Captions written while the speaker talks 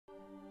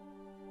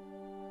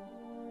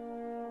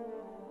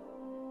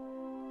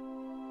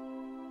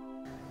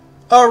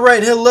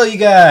Alright, hello you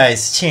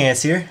guys,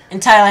 Chance here.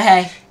 And Tyler,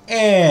 hey.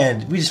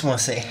 And we just want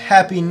to say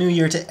Happy New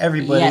Year to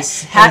everybody.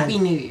 Yes, Happy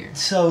New Year.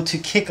 So to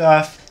kick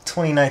off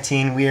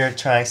 2019, we are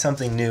trying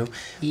something new.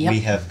 Yep.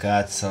 We have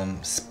got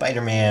some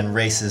Spider-Man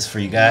races for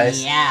you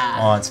guys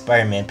on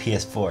Spiderman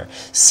PS4.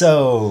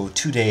 So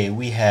today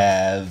we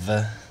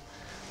have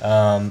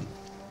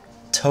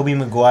Tobey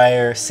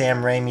Maguire,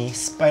 Sam Raimi,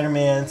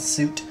 Spider-Man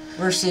suit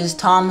versus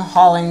Tom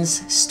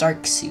Holland's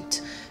Stark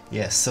suit.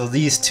 Yes, so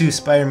these two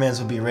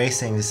Spider-Mans will be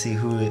racing to see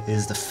who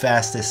is the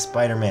fastest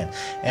Spider-Man.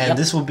 And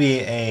this will be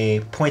a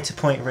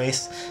point-to-point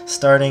race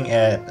starting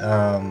at,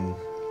 I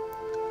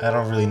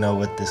don't really know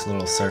what this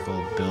little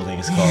circle building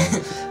is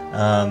called.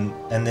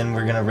 And then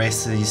we're going to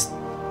race to these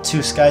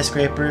two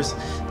skyscrapers,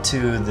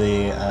 to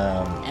the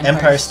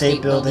Empire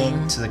State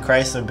Building, to the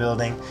Chrysler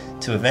Building,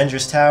 to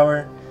Avengers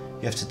Tower.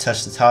 You have to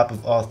touch the top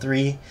of all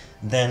three.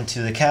 Then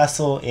to the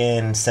castle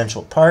in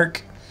Central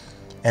Park.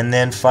 And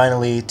then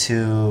finally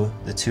to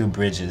the two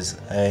bridges.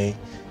 I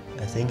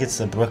think it's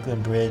the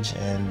Brooklyn Bridge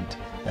and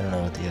I don't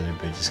know what the other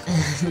bridge is called.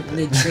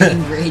 The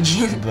train bridge.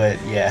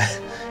 But yeah.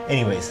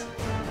 Anyways.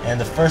 And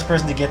the first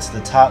person to get to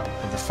the top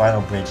of the final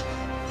bridge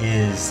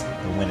is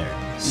the winner.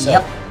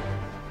 So,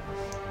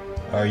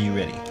 are you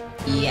ready?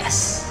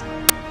 Yes.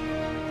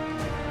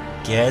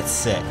 Get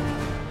set.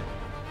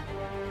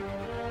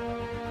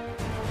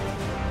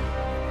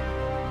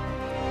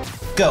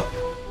 Go!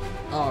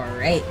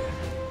 Alright.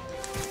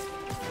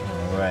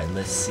 Alright,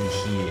 let's see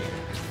here.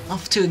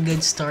 Off to a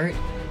good start.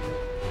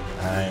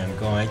 I am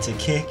going to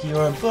kick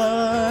your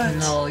butt.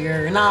 No,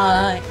 you're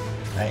not.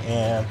 I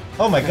am.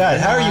 Oh my god,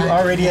 how are you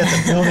already at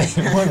the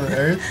building? What on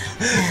earth?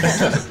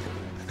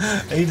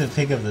 I need to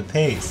pick up the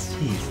pace.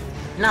 Jeez.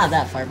 Not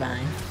that far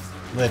behind.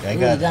 Look, I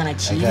got an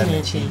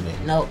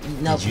achievement. Nope,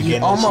 you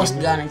an almost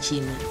achievement? got an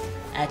achievement.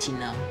 Actually,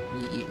 no.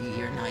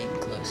 You're not even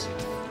close.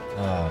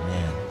 Oh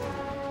man.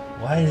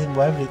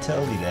 Why would it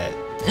tell me that?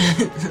 I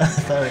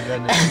thought I got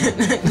an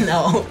achievement.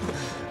 No.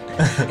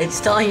 It's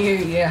telling you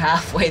you're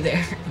halfway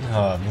there.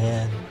 Oh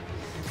man.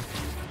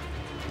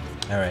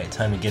 Alright,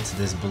 time to get to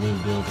this blue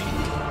building.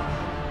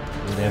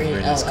 Whatever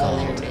it is called.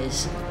 There it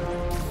is.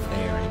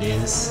 There it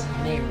is.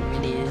 There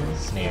it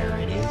is. There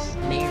it is.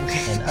 There.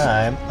 And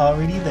I'm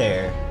already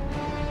there.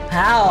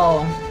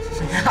 How?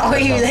 How are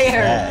you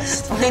there?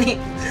 Fast.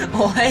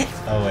 What?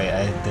 Oh wait,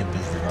 I think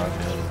this is the wrong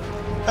building.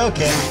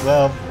 Okay,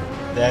 well,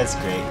 that's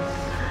great.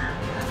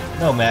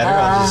 No matter,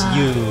 I'll just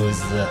use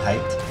the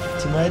height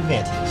to my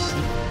advantage.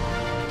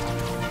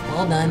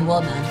 Well done,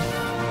 well done.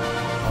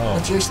 Oh.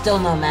 But you're still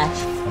no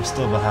match. I'm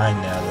still behind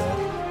now, though.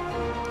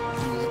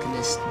 Ooh, look at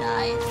this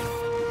die.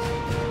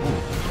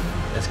 Ooh,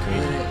 that's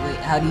crazy. Wait,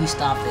 how do you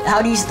stop it?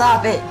 How do you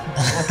stop it?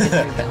 Okay,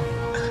 there we go.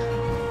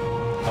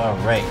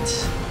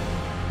 Alright.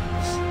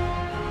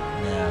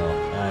 Now,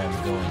 I'm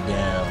going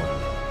down.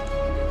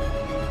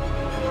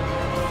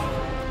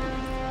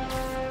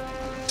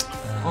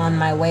 On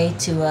my way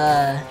to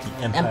the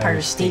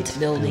Empire State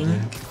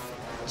Building.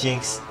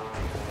 Jinx.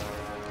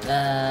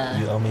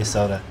 You owe me a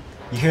soda.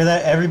 You hear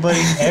that?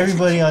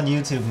 Everybody on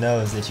YouTube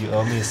knows that you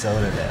owe me a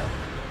soda now.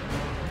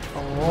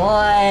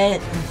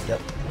 What?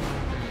 Yep.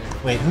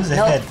 Wait, who's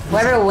ahead?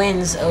 Whoever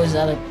wins owes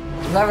other.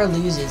 Whoever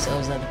loses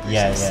owes other person.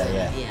 Yeah.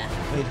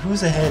 Wait,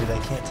 who's ahead? I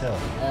can't tell.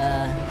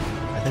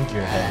 I think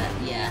you're ahead.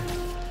 Yeah.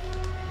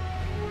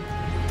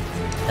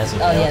 That's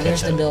okay, Oh yeah,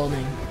 there's the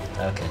building.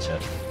 I'll catch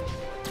up.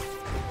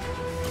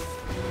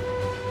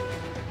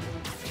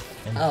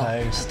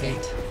 Empire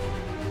State.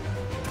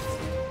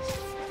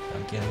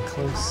 I'm getting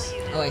close.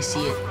 Oh, I see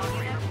it.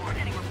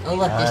 Oh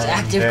look, there's I'm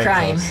active very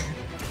crime. close.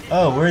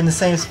 Oh, we're in the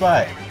same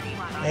spot.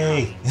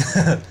 Hey.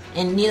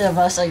 And neither of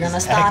us are gonna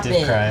stop active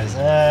it. crimes.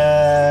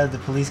 The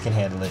police can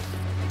handle it.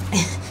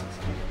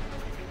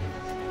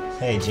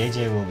 Hey,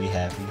 JJ will be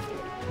happy.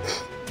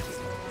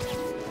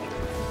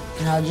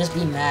 And I'll just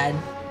be mad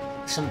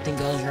if something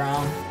goes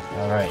wrong.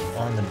 Alright,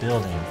 on the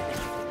building.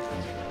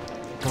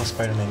 Go,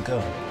 Spider-Man,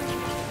 go.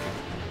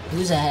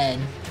 Who's ahead?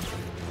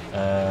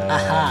 You're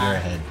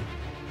ahead.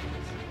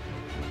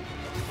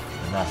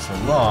 But not for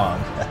long.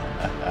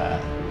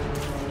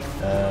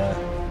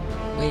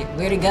 Wait,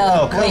 where'd it go?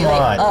 Oh, come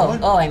on.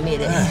 Oh, I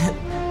made it.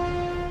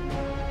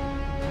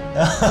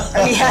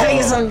 Are you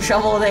having some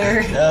trouble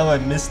there? No, I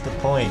missed the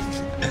point.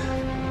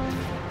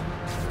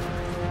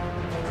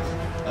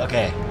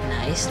 Okay.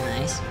 Nice.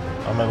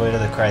 On my way to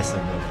the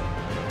Chrysler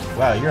Building.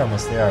 Wow, you're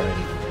almost there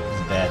already. This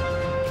is bad.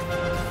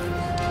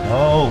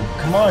 Oh,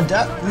 come on,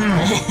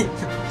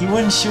 he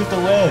wouldn't shoot the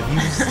web. He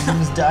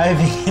was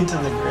diving into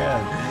the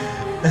ground.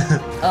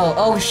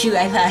 oh shoot,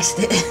 I passed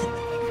it.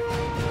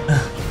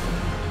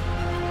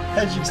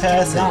 How'd you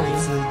pass it?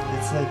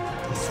 It's like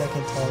the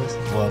second tallest.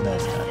 Well, no,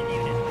 it's not.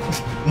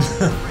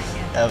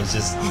 That was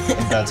just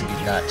about to be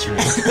not true.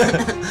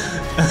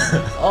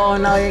 Oh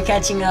no, you're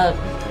catching up.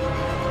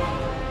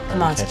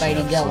 Come on,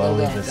 Spidey, go.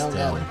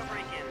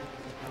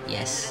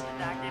 Yes.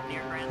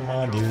 Come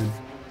on, dude.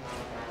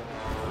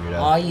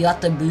 Oh, you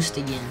got the boost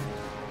again.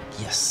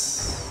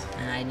 Yes.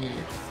 And I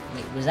didn't.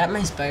 Wait, was that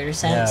my spider Now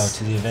sense?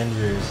 to the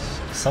Avengers.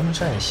 Someone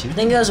trying to shoot I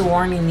think it was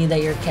warning me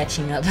that you're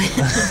catching up.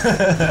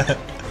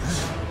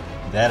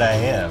 That I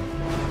am.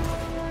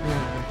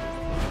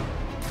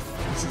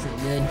 This isn't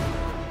good.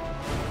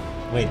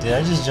 Wait, did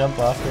I just jump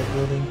off that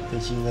building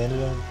that you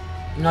landed on?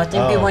 No, I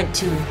think we went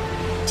to.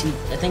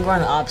 I think we're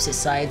on the opposite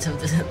sides of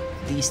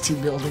these two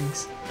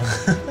buildings.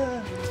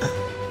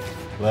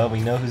 Well, we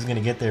know who's gonna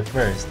get there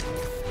first.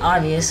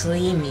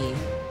 Obviously, me.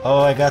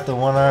 Oh, I got the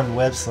one-armed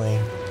web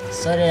sling.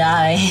 So did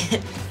I.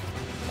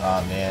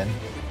 Aw, man.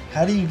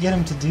 How do you get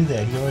him to do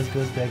that? He always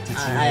goes back to two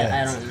hands.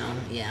 I don't know.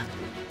 Yeah.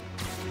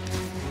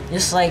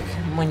 Just like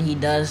when he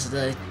does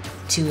the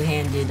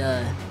two-handed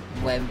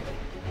web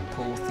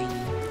pull thing.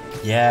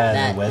 Yeah,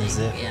 That the web thing,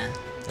 zip. Yeah.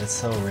 That's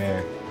so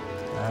rare.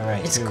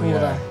 Alright, It's here cool we are.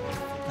 though.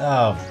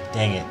 Oh,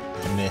 dang it.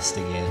 I missed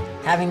again.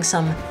 Having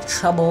some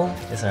trouble.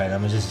 It's alright,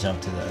 I'm gonna just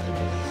jump to the other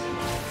building.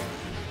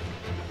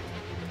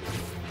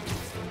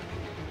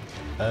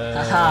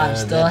 Haha, I'm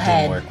still that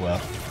ahead. didn't work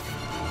well.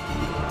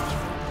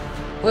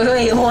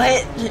 Wait,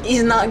 what?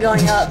 He's not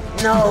going up.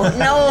 No,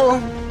 no.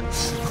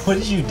 What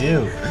did you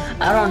do?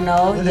 I don't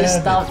know. What He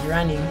just happened? stopped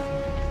running.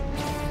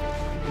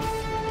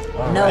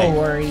 All No right.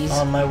 worries.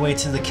 On my way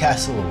to the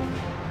castle.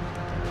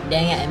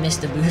 Dang it, I missed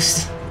the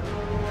boost.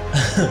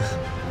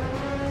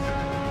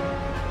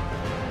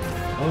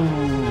 Oh.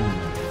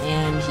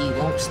 And he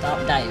won't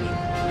stop diving.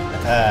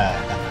 I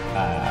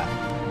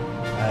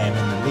am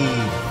in the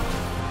lead.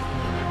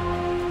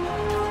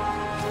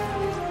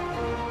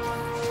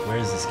 Where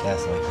is this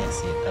castle? I can't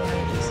see it. Oh,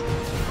 there it is.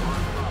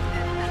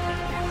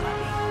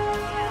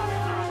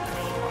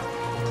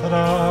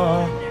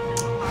 Ta-da!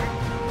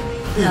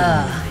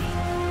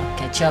 I'll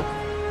catch up.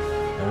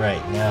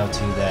 Alright, now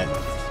to that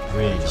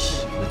bridge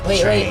with the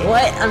Wait, train. wait,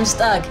 what? I'm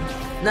stuck.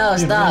 No,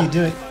 Dude, stop. what are you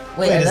doing?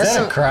 Wait, is that's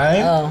that a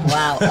crime? Oh,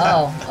 wow.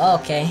 Oh,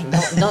 okay.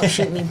 Don't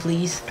shoot me,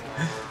 please.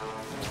 I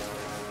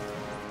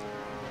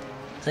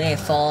think I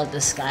fall out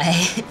the sky.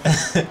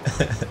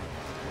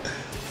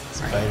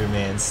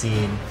 Spider-Man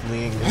scene,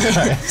 fleeing the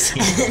crime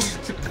scene.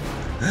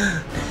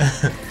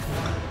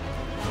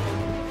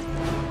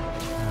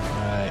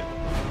 Alright,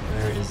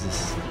 where is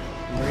this?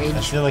 Bridge.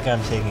 I feel like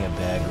I'm taking a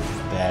bad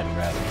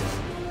route.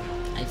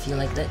 I feel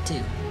like that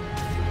too.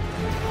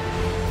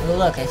 Oh,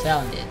 look, I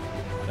found it.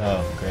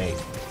 Oh, great.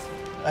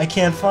 I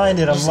can't find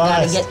it, I'm Just lost.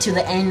 gotta get to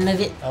the end of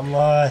it. I'm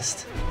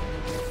lost.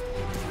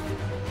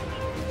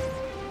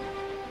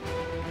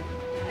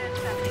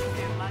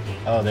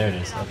 Oh, there it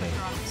is. Okay,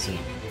 sweet.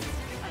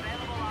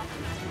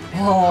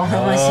 Oh, I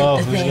almost hit the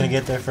who's thing. gonna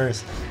get there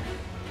first?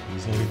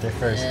 Who's gonna get there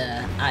first?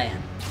 I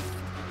am.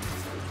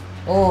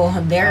 Oh,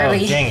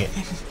 barely. Oh, dang it.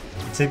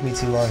 It took me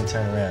too long to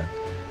turn around.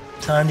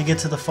 Time to get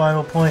to the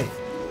final point.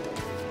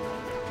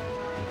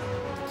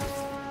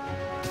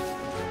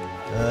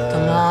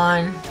 Come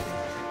on. I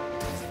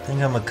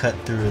think I'm gonna cut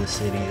through the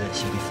city. That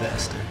should be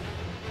faster.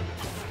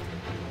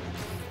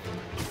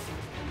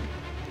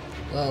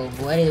 Whoa,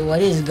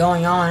 what is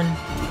going on?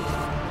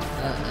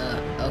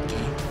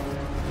 Okay.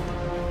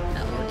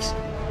 That works.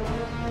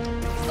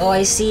 Oh,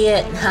 I see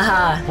it.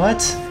 Haha.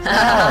 What?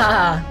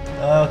 Haha.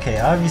 Oh. Okay,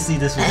 obviously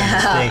this was a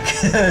mistake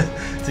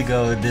to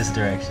go in this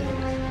direction.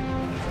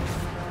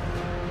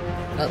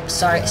 Oh,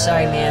 sorry,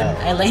 man.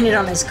 I landed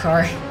on his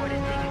car.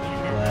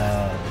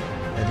 Wow,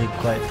 I did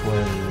quite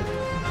poorly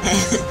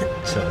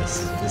with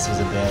choice. This was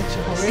a bad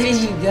choice. Where did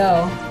you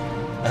go?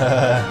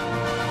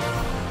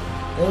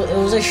 It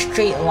was a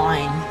straight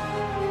line.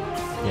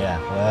 Yeah,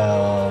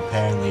 well,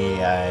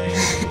 apparently I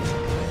went the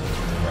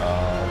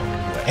wrong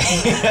way.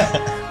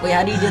 Wait,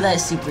 how do you do that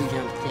super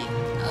jump thing?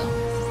 Oh,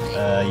 wait.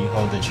 You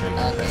hold the trigger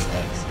and Okay. press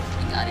X. I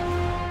got it.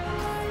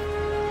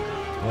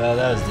 Well,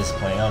 that was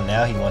disappointing. Oh,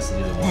 now he wants to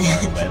do the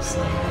one-arm web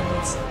sling, and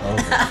it's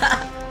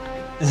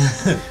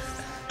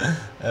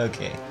over.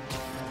 Okay.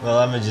 Well,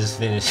 I'm gonna just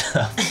finish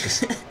up.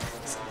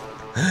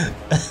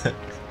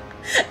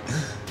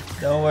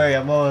 Don't worry,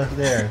 I'm almost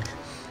there.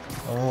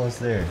 I'm almost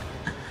there.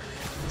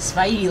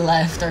 Spidey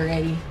left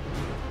already.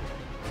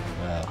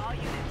 Wow.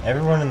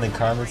 Everyone in the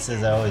comments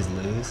says I always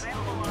lose.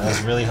 I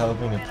was really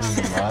hoping to prove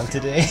them wrong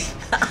today.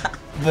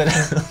 But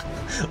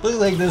looks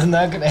like this is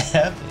not gonna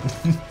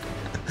happen.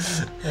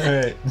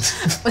 Alright.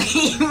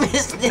 You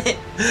missed it.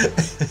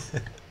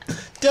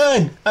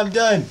 Done! I'm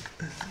done!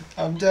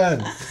 I'm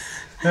done.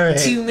 Alright.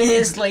 2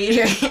 minutes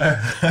later.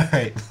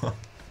 Alright. Well,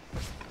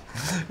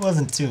 it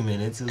wasn't 2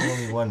 minutes, it was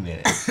only 1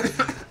 minute.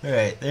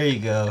 Alright, there you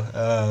go.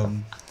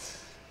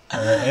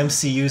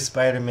 MCU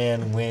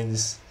Spider-Man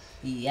wins.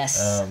 Yes.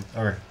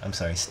 Or, I'm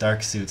sorry,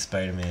 Stark Suit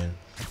Spider-Man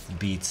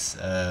beats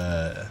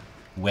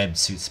Web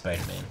Suit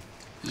Spider-Man.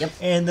 Yep.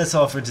 And that's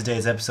all for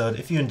today's episode.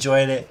 If you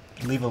enjoyed it,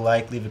 leave a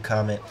like, leave a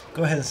comment.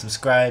 Go ahead and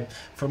subscribe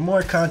for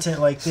more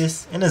content like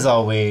this. And as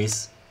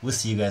always, we'll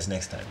see you guys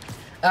next time.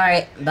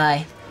 Alright,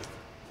 bye.